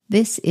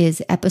This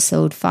is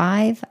episode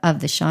 5 of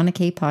the Shauna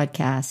K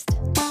podcast.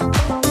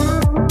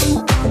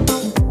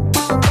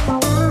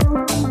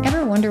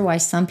 Ever wonder why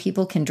some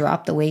people can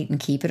drop the weight and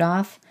keep it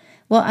off,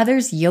 while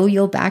others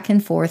yo-yo back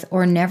and forth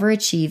or never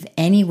achieve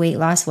any weight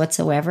loss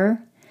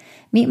whatsoever?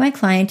 Meet my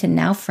client and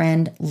now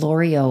friend,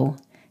 Lori O.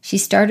 She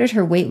started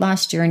her weight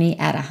loss journey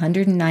at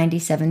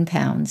 197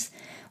 pounds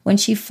when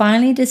she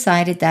finally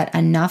decided that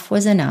enough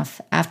was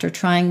enough after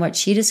trying what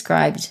she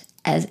described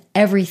as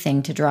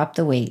everything to drop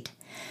the weight.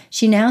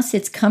 She now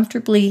sits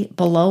comfortably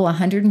below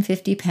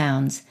 150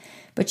 pounds,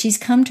 but she's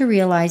come to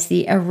realize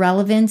the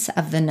irrelevance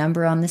of the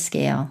number on the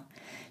scale.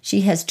 She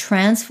has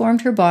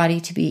transformed her body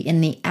to be in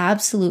the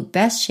absolute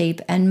best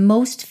shape and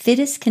most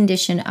fittest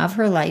condition of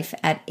her life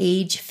at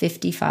age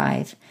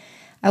 55.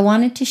 I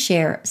wanted to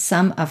share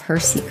some of her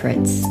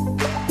secrets.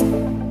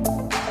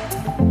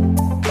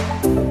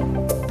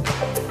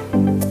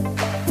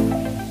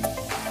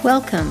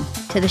 Welcome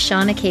to the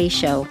Shauna K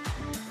Show.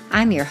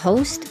 I'm your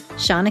host,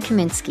 Shauna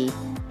Kaminsky,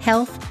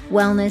 health,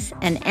 wellness,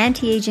 and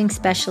anti-aging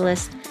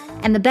specialist,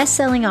 and the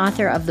best-selling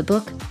author of the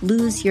book,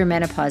 Lose Your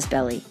Menopause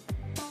Belly.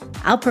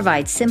 I'll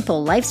provide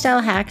simple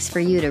lifestyle hacks for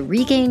you to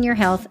regain your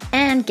health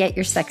and get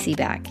your sexy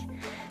back.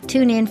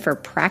 Tune in for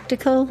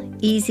practical,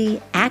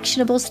 easy,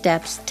 actionable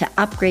steps to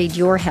upgrade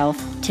your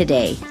health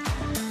today.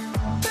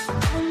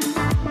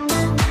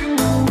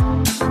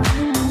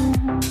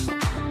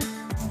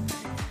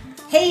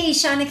 Hey,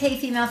 Shauna K,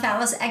 female fat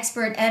loss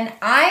expert, and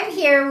I'm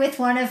here with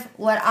one of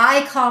what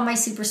I call my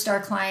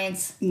superstar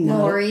clients,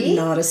 Lori.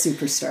 Not a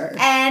superstar.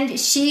 And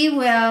she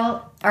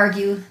will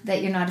argue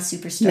that you're not a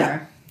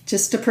superstar. No,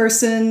 just a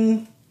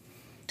person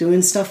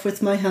doing stuff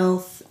with my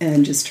health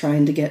and just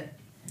trying to get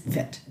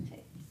fit.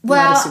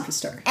 Well, not a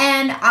superstar.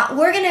 And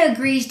we're going to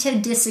agree to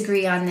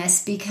disagree on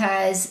this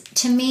because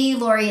to me,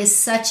 Lori is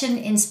such an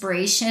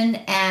inspiration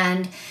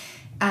and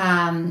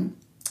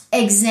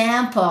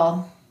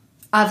example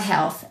of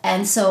health.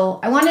 And so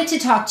I wanted to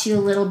talk to you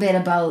a little bit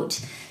about,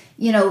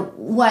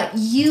 what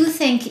you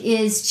think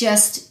is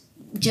just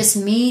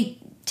me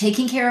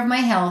taking care of my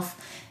health.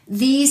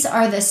 These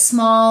are the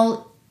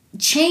small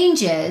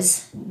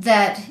changes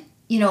that,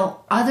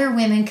 other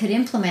women could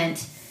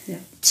implement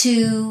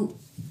to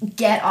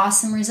get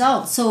awesome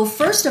results. So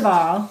first of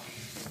all,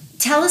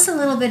 tell us a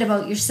little bit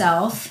about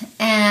yourself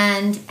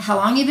and how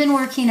long you've been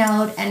working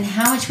out and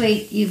how much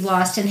weight you've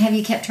lost, and have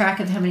you kept track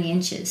of how many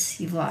inches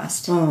you've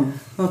lost? Oh,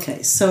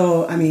 okay.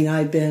 So,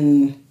 I've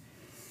been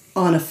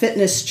on a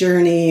fitness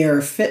journey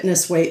or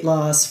fitness weight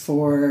loss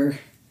for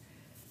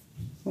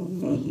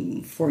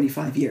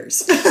 45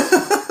 years.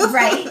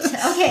 Right.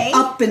 Okay.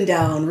 Up and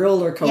down,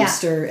 roller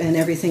coaster, and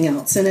everything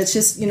else. And it's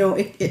just,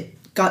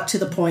 it got to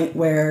the point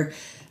where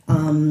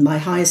my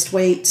highest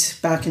weight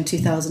back in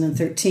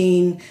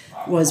 2013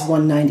 was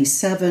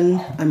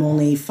 197. I'm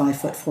only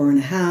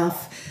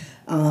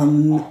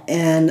 5'4.5".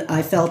 And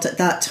I felt at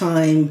that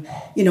time,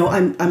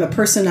 I'm a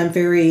person, I'm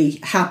very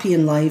happy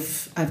in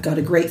life. I've got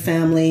a great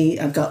family.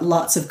 I've got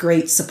lots of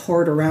great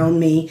support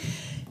around me.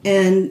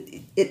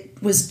 And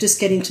it was just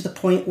getting to the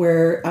point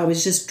where I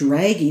was just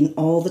dragging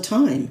all the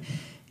time.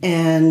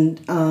 And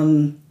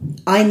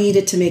I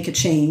needed to make a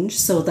change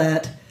so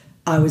that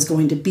I was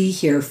going to be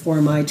here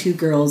for my 2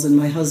 girls and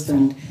my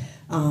husband.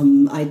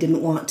 I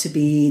didn't want to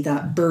be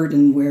that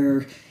burden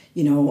where,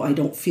 I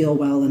don't feel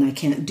well and I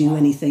can't do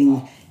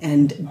anything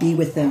and be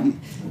with them.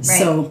 Right.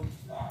 So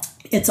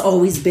it's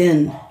always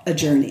been a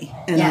journey.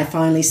 And I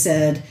finally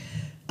said,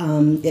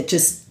 it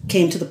just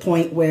came to the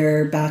point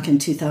where back in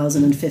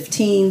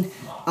 2015,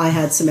 I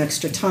had some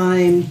extra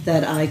time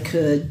that I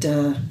could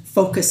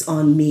focus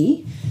on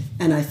me.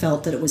 And I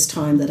felt that it was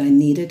time that I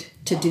needed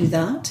to do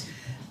that.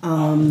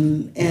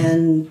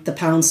 And the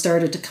pounds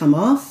started to come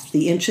off,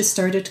 the inches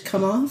started to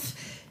come off,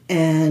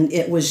 and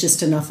it was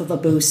just enough of a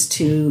boost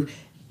to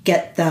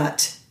get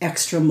that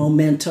extra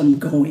momentum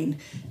going.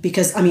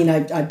 Because,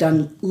 I've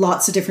done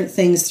lots of different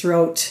things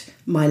throughout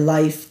my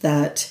life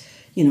that,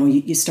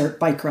 you start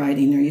bike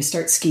riding or you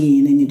start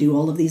skiing and you do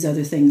all of these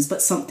other things,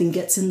 but something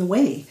gets in the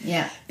way.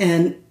 Yeah.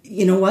 And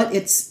you know what?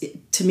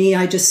 To me,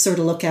 I just sort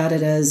of look at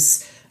it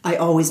as I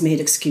always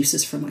made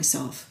excuses for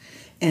myself.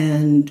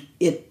 And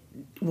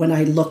when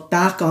I look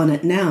back on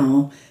it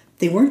now,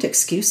 they weren't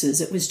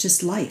excuses. It was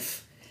just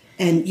life.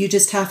 And you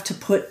just have to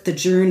put the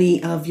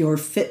journey of your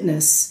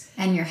fitness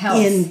and your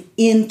health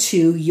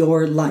into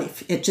your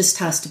life. It just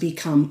has to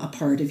become a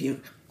part of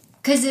you.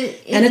 Because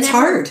it's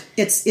hard.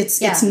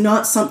 It's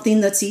not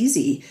something that's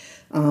easy.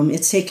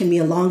 It's taken me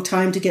a long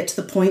time to get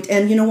to the point.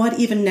 And you know what?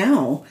 Even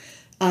now,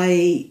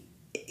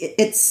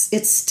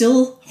 it's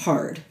still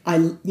hard. I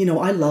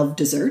love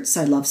desserts.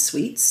 I love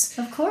sweets.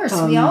 Of course,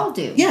 we all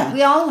do. Yeah,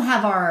 we all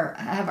have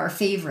our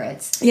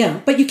favorites. Yeah,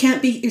 but you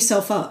can't beat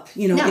yourself up.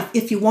 No.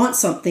 If you want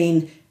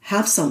something,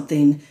 have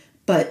something,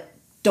 but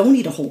don't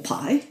eat a whole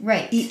pie.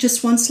 Right. Eat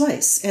just one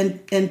slice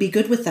and be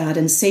good with that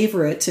and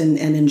savor it and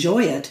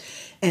enjoy it.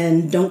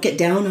 And don't get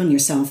down on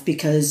yourself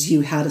because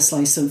you had a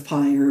slice of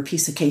pie or a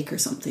piece of cake or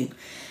something.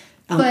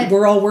 But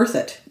we're all worth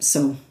it.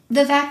 So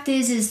the fact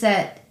is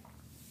that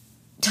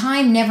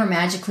time never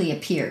magically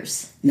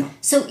appears. No.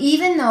 So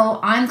even though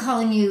I'm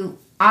calling you,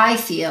 I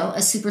feel, a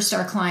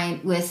superstar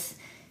client with,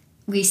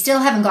 we still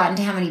haven't gotten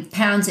to how many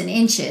pounds and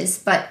inches,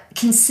 but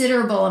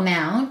considerable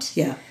amount.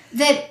 Yeah.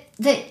 That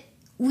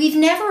we've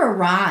never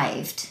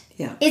arrived.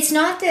 Yeah. It's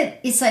not that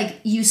it's like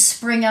you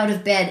spring out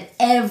of bed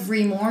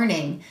every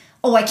morning.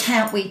 Oh, I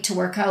can't wait to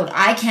work out.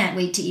 I can't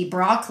wait to eat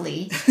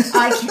broccoli.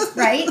 I can't,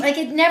 right? Like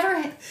it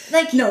never,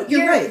 like. No,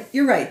 you're right.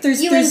 You're right.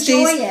 There's enjoy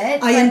days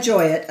it. I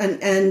enjoy it.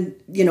 And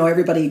you know,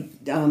 everybody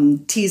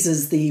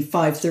teases the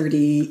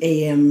 5:30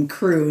 a.m.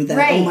 crew that,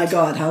 right. Oh my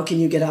God, how can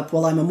you get up?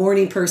 Well, I'm a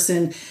morning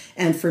person.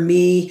 And for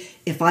me,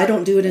 if I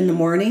don't do it in the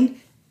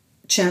morning,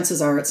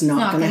 chances are it's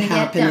not going to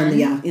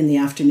happen in the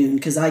afternoon,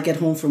 because I get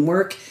home from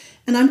work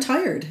and I'm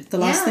tired. The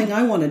last thing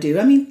I want to do,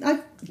 I mean,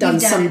 I've done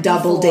some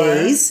double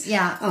days.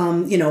 Yeah.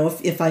 You know,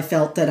 if I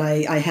felt that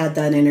I had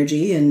that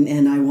energy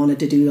and I wanted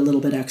to do a little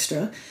bit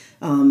extra,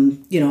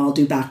 you know, I'll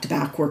do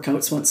back-to-back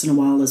workouts once in a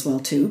while as well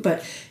too.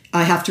 But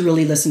I have to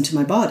really listen to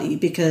my body,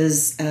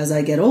 because as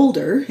I get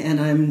older,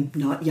 and I'm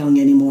not young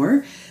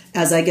anymore,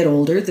 as I get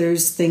older,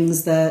 there's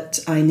things that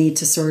I need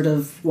to sort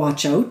of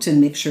watch out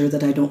and make sure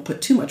that I don't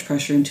put too much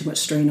pressure and too much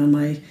strain on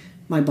my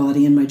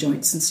body and my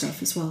joints and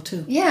stuff as well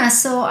too. Yeah,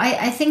 so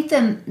I think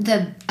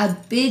a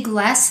big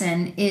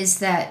lesson is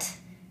that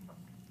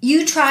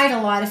you tried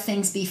a lot of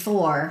things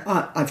before.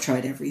 I've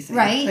tried everything.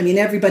 Right. I mean,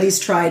 everybody's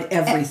tried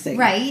everything.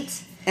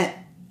 Right. And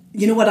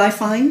you know what I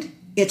find?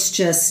 It's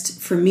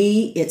just, for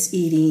me, it's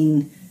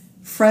eating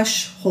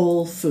fresh,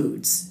 whole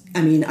foods.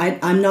 I mean,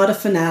 I'm not a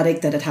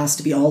fanatic that it has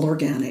to be all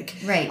organic.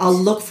 Right. I'll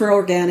look for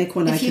organic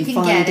when I can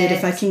find it,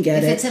 if I can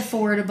get it. If it's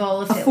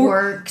affordable, if it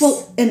works.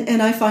 Well,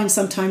 and I find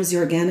sometimes the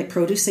organic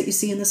produce that you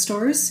see in the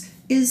stores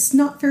is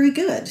not very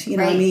good. You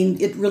know, right. I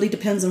mean, it really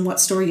depends on what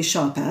store you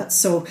shop at.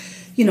 So,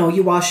 you know,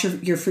 you wash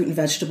your fruit and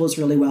vegetables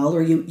really well,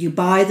 or you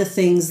buy the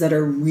things that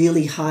are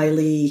really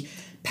highly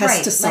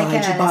pesticide. Right,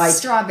 like you buy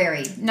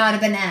strawberry, not a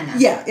banana.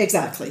 Yeah,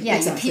 exactly. Yeah,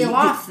 exactly. you peel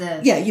off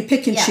the. Yeah, you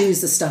pick and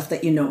choose the stuff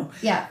that you know.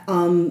 Yeah.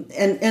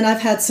 And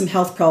I've had some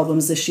health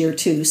problems this year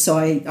too, so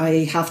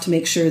I have to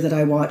make sure that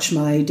I watch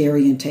my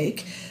dairy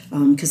intake,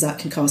 because that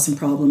can cause some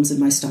problems in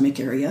my stomach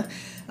area.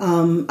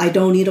 I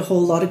don't eat a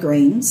whole lot of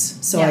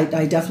grains, so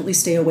I definitely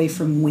stay away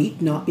from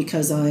wheat, not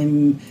because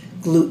I'm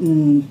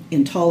gluten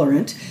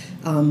intolerant,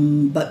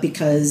 but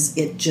because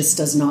it just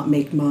does not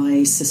make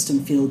my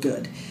system feel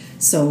good.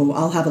 So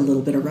I'll have a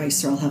little bit of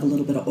rice, or I'll have a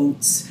little bit of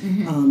oats,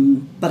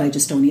 but I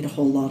just don't eat a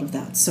whole lot of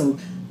that. So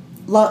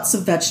lots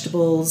of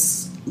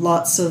vegetables,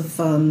 lots of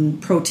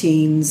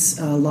proteins,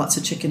 lots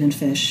of chicken and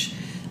fish.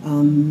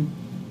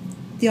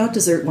 The odd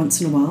dessert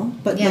once in a while.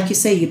 But like you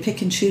say, you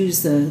pick and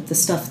choose the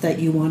stuff that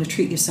you want to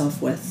treat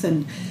yourself with.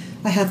 And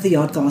I have the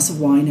odd glass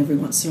of wine every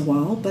once in a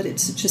while, but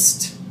it's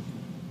just...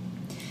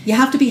 You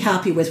have to be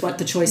happy with what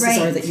the choices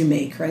are that you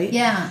make, right?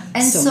 Yeah.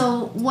 And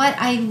so what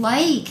I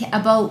like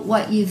about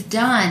what you've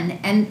done,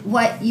 and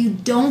what you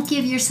don't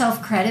give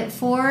yourself credit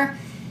for,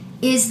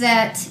 is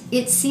that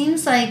it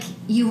seems like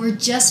you were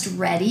just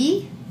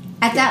ready.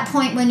 At that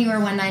point when you were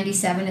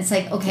 197, it's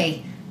like,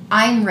 okay,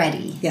 I'm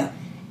ready. Yeah.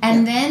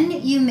 And then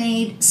you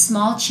made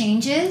small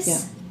changes.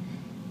 Yeah.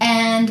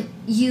 And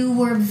you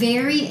were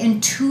very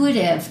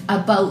intuitive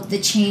about the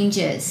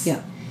changes.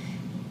 Yeah.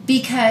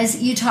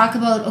 Because you talk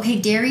about, okay,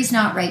 dairy's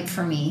not right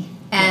for me,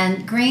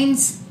 and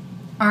grains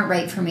aren't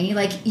right for me.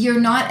 Like, you're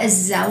not a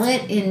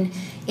zealot in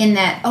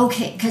that,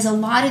 okay, because a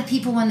lot of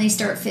people when they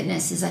start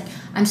fitness is like,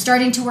 I'm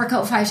starting to work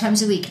out 5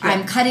 times a week. Yeah.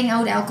 I'm cutting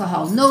out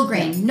alcohol, no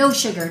grain, no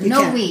sugar,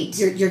 no wheat.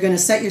 You're going to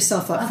set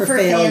yourself up for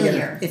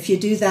failure. If you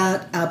do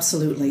that,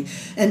 absolutely.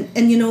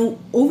 And you know,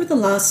 over the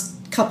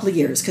last couple of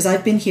years, because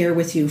I've been here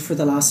with you for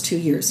the last 2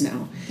 years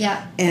now.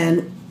 Yeah.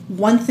 And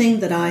one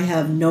thing that I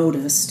have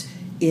noticed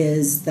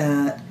is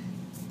that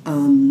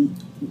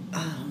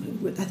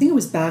I think it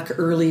was back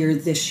earlier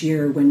this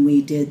year when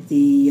we did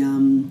the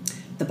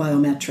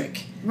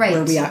biometric,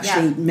 where we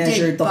actually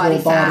measured the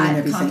whole body and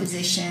everything.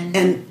 Composition.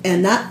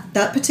 And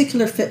that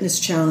particular fitness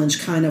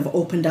challenge kind of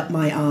opened up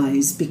my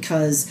eyes,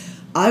 because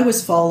I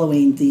was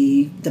following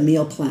the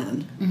meal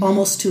plan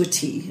almost to a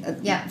T.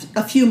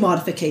 A few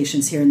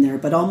modifications here and there,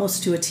 but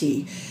almost to a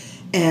T.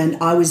 And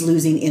I was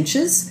losing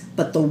inches,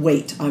 but the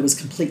weight, I was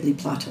completely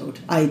plateaued.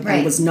 I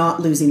was not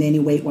losing any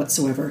weight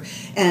whatsoever.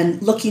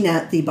 And looking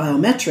at the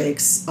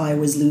biometrics, I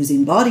was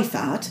losing body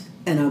fat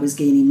and I was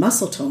gaining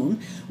muscle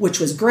tone, which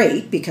was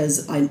great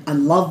because I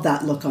love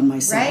that look on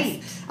myself.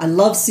 Right. I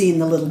love seeing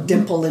the little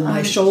dimple in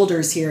my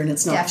shoulders here, and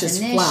it's not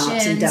just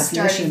flat and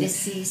definition. Starting to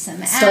see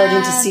some abs.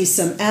 Starting to see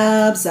some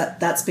abs.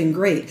 That's been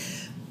great.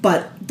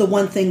 But the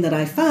one thing that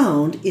I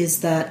found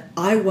is that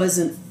I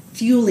wasn't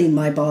fueling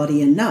my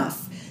body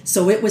enough.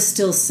 So it was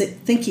still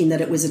thinking that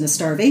it was in a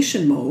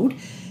starvation mode.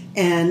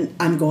 And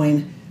I'm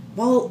going,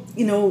 well,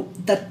 you know,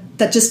 that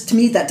just, to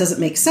me, that doesn't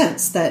make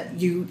sense, that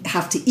you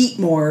have to eat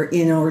more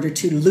in order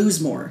to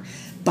lose more.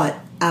 But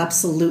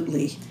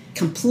absolutely,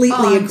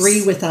 completely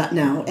agree with that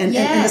now. And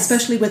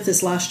especially with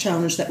this last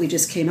challenge that we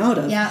just came out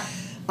of. Yeah.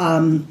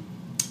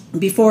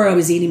 Before I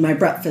was eating my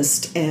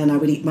breakfast and I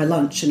would eat my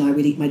lunch and I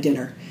would eat my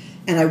dinner.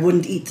 and I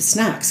wouldn't eat the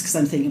snacks because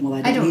I'm thinking, well,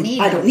 I don't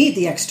need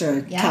the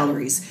extra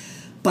calories.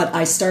 But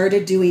I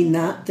started doing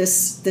that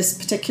this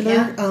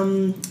particular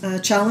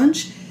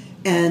challenge,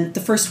 and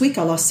the first week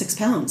I lost 6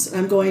 pounds. And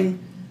I'm going,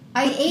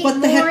 I ate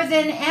more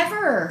than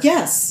ever.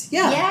 Yes,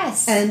 yeah.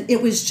 Yes. And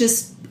it was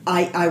just,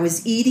 I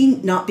was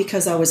eating not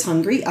because I was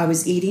hungry. I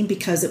was eating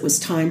because it was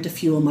time to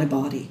fuel my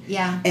body.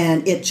 Yeah.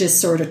 And it just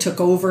sort of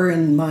took over,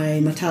 and my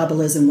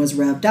metabolism was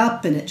revved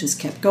up, and it just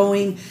kept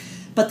going.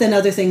 But then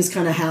other things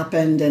kind of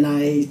happened, and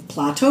I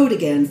plateaued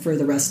again for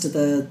the rest of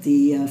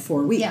the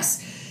 4 weeks. Yeah.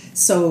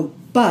 So,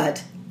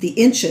 but the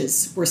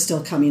inches were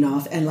still coming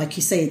off, and like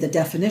you say, the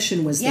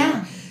definition was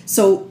there.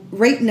 So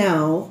right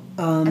now,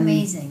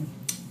 amazing.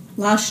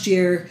 Last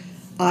year,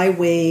 I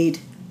weighed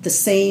the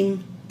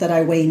same that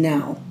I weigh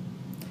now,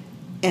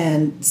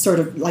 and sort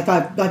of like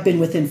I've been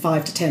within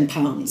 5 to 10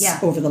 pounds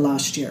over the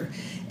last year,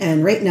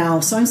 and right now,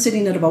 so I'm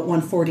sitting at about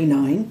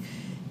 149,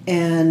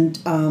 and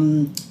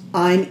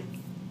I'm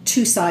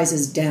 2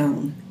 sizes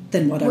down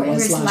than what I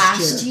was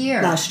last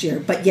year. Last year,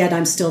 but yet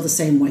I'm still the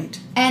same weight.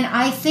 And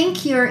I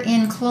think you're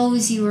in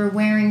clothes you were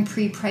wearing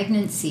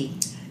pre-pregnancy.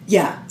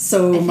 Yeah,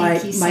 so my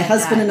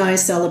husband and I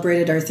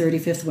celebrated our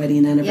 35th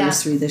wedding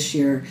anniversary this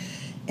year,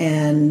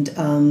 and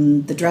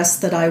the dress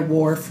that I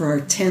wore for our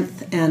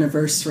 10th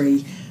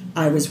anniversary,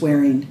 I was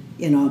wearing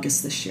in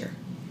August this year.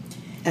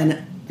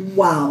 And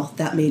wow,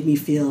 that made me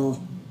feel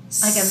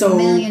like so $1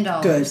 million.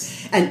 Good.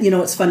 And you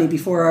know, it's funny,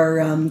 before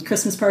our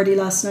Christmas party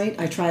last night,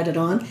 I tried it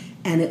on,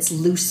 and it's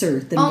looser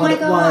than what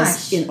it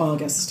was in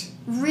August.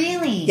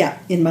 Really? Yeah,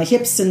 in my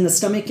hips and the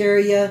stomach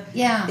area.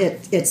 Yeah.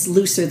 It's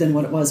looser than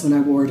what it was when I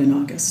wore it in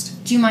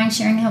August. Do you mind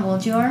sharing how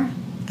old you are?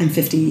 I'm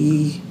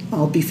 50.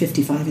 I'll be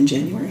 55 in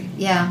January.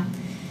 Yeah.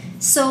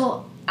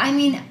 So, I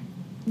mean,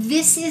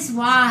 this is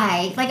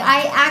why, like,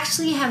 I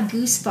actually have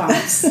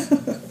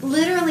goosebumps.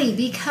 Literally,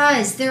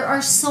 because there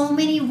are so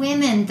many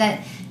women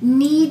that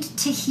need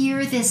to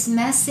hear this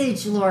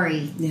message,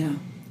 Lori. Yeah,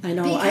 I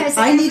know.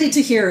 I needed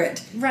to hear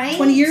it. Right?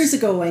 20 years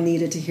ago, I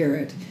needed to hear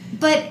it.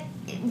 But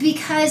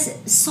because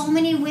so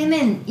many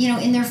women, you know,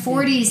 in their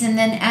 40s, and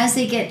then as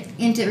they get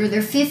into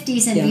their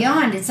 50s and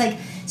beyond, it's like,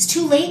 it's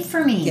too late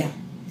for me. Yeah.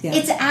 Yeah.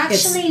 It's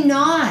actually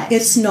not.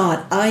 It's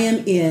not. I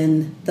am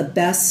in the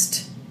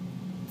best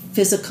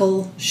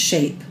physical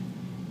shape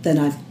than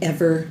I've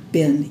ever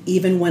been,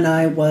 even when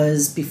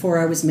before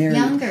I was married.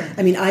 Younger.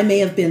 I mean, I may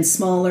have been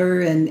smaller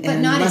and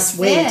less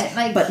weight,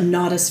 but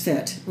not as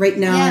fit. Right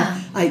now,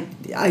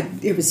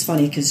 it was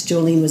funny because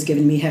Jolene was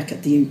giving me heck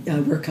at the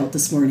workout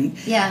this morning.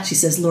 Yeah. She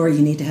says, Laura,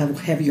 you need to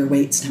have heavier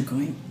weights. And I'm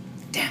going,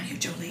 damn you,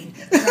 Jolene.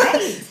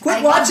 Right.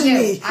 Quit watching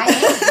me. I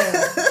hate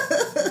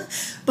you.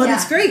 But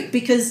it's great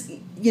because,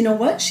 you know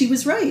what? She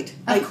was right.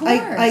 Of course.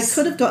 I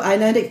could have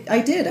gone, and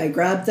I did. I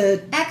grabbed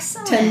the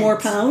 10 more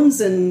pounds,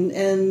 and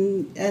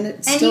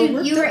it still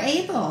worked. You were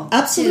able.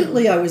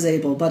 Absolutely, I was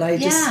able. But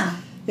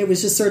it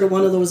was just sort of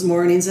one of those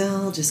mornings,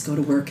 I'll just go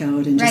to work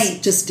out and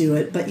just do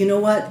it. But you know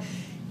what?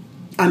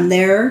 I'm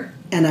there,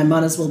 and I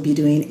might as well be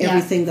doing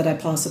everything that I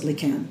possibly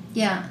can.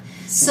 Yeah.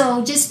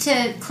 So just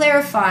to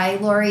clarify,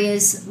 Lori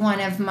is one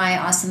of my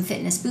awesome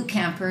fitness boot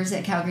campers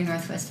at Calgary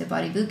Northwest Fit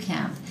Body Boot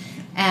Camp.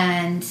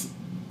 And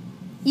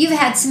you've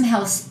had some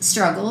health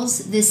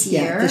struggles this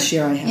year. Yeah, this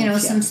year I have. You know,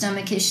 some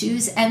stomach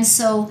issues. And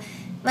so,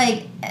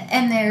 like,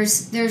 and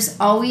there's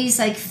always,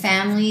 like,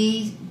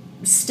 family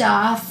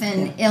stuff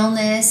and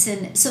illness.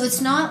 And so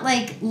it's not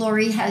like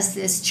Lori has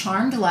this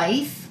charmed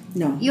life.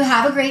 No. You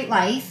have a great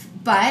life,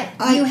 but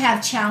you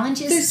have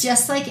challenges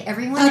just like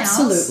everyone else.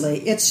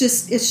 Absolutely. It's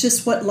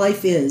just what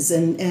life is.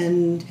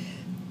 And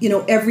you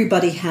know,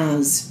 everybody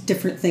has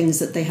different things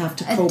that they have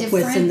to cope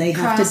with and they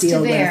have to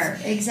deal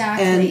with.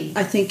 Exactly. And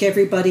I think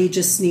everybody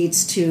just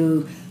needs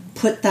to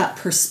put that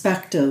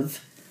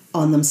perspective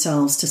on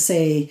themselves to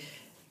say,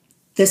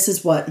 this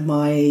is what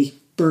my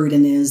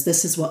burden is,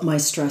 this is what my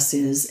stress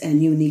is,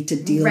 and you need to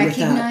deal with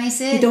that. Recognize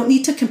it. You don't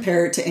need to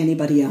compare it to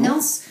anybody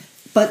else. No.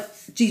 But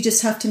you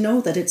just have to know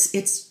that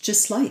it's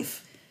just life.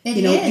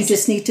 You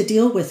just need to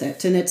deal with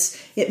it. And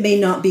it may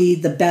not be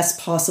the best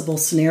possible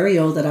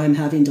scenario that I'm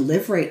having to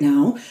live right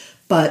now,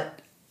 but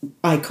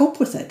I cope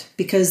with it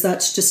because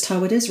that's just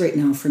how it is right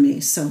now for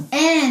me. So.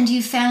 And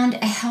you found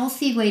a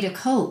healthy way to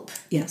cope.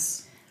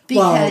 Yes.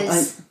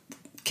 Because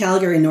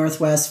Calgary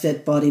Northwest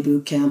Fit Body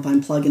Boot Camp,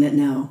 I'm plugging it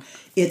now.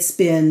 It's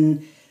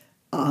been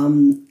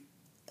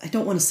I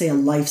don't want to say a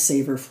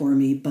lifesaver for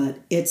me, but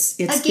it's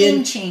a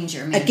game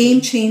changer. Maybe. A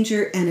game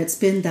changer, and it's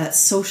been that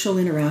social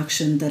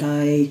interaction that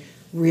I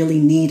really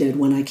needed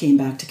when I came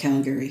back to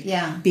Calgary.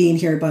 Yeah. Being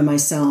here by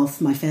myself,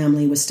 my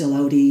family was still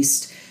out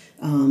east,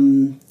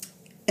 and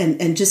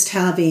just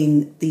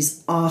having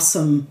these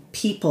awesome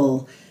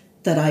people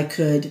that I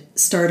could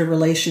start a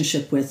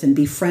relationship with and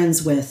be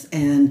friends with,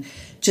 and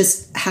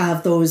just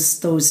have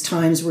those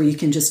times where you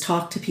can just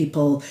talk to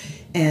people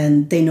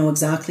and they know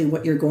exactly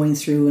what you're going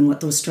through and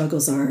what those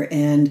struggles are.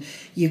 And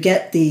you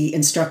get the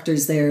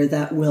instructors there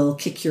that will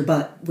kick your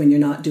butt when you're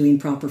not doing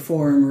proper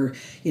form, or,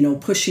 you know,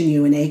 pushing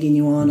you and egging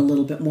you on a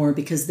little bit more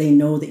because they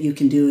know that you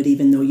can do it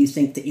even though you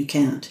think that you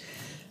can't.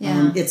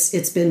 Yeah.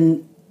 It's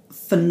been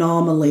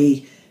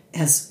phenomenally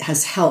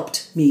has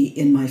helped me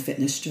in my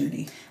fitness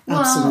journey.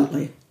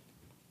 Absolutely. Well,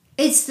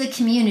 it's the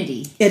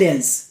community. It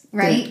is.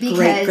 Right? They're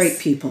because great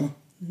people.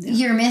 Yeah.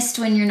 You're missed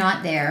when you're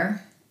not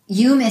there.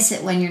 You miss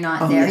it when you're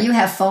not there. Yeah. You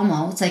have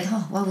FOMO. It's like,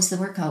 oh, what was the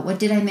workout? What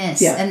did I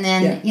miss? Yeah. And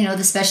then,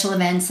 the special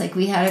events, like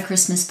we had a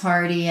Christmas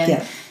party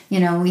and,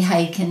 we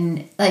hike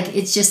and like,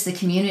 it's just the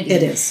community.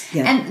 It is.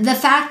 Yeah. And the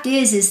fact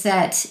is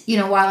that,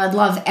 while I'd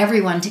love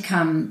everyone to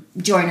come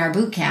join our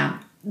boot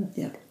camp,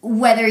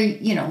 whether,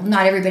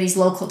 not everybody's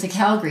local to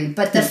Calgary,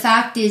 but the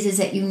fact is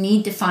that you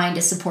need to find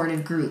a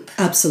supportive group.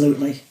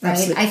 Absolutely. Right?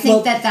 Absolutely. I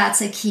think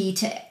that's a key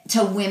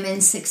to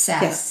women's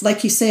success. Yeah.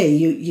 Like you say,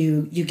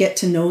 you get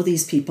to know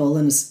these people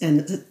and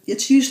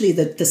it's usually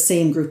the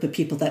same group of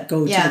people that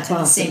go to the classes. At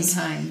the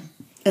same time.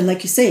 And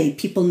like you say,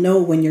 people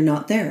know when you're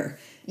not there.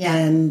 Yeah.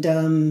 And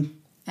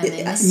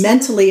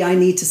mentally I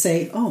need to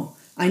say,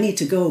 I need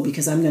to go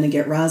because I'm going to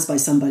get razzed by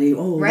somebody.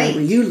 Oh, where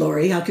were you,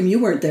 Lori? How come you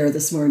weren't there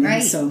this morning?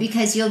 Right, so,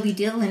 because you'll be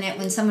dealing it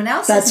when someone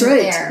else that's isn't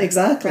right, there.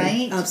 Exactly.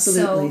 Right?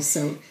 Absolutely.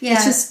 So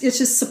it's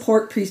just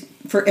support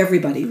for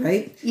everybody,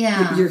 right?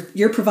 Yeah.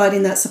 You're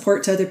providing that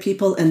support to other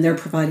people and they're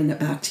providing it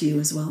back to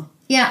you as well.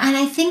 Yeah, and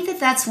I think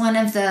that's one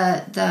of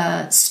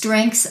the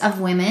strengths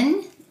of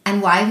women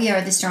and why we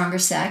are the stronger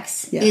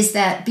sex is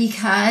that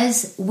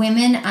because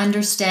women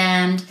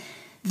understand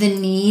the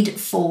need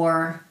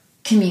for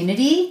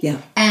community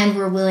and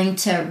we're willing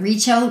to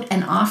reach out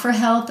and offer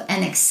help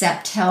and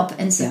accept help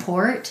and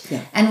support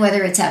and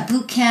whether it's at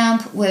boot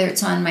camp, whether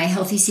it's on my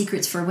Healthy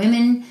Secrets for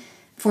Women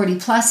 40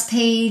 plus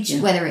page,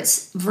 whether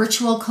it's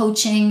virtual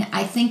coaching,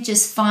 I think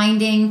just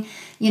finding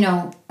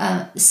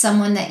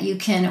someone that you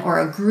can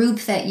or a group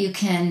that you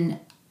can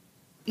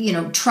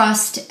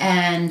trust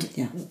and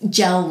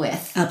gel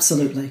with.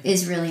 Absolutely.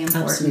 Is really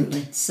important.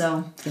 Absolutely.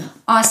 So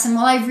awesome.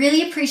 Well, I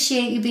really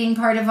appreciate you being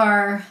part of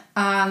our,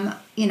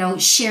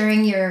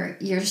 sharing your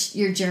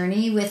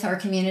journey with our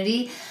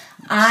community.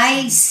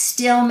 I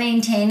still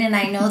maintain, and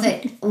I know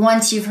that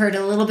once you've heard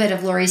a little bit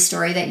of Lori's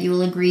story, that you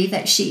will agree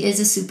that she is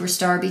a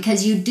superstar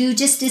because you do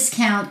just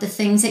discount the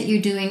things that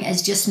you're doing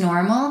as just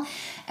normal.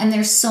 And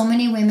there's so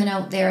many women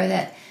out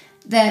there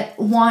that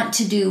want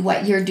to do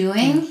what you're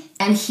doing.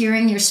 And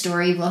hearing your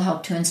story will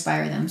help to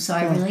inspire them. So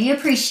I really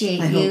appreciate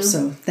you. I hope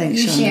so.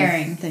 Thanks, you Shauna.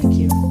 sharing. Thank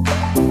you.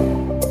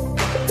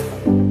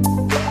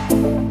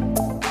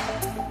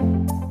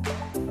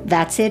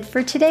 That's it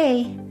for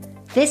today.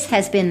 This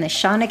has been the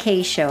Shauna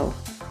K Show.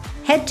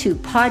 Head to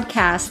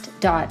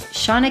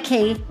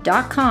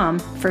podcast.shaunakay.com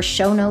for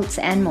show notes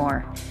and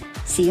more.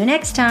 See you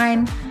next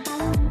time.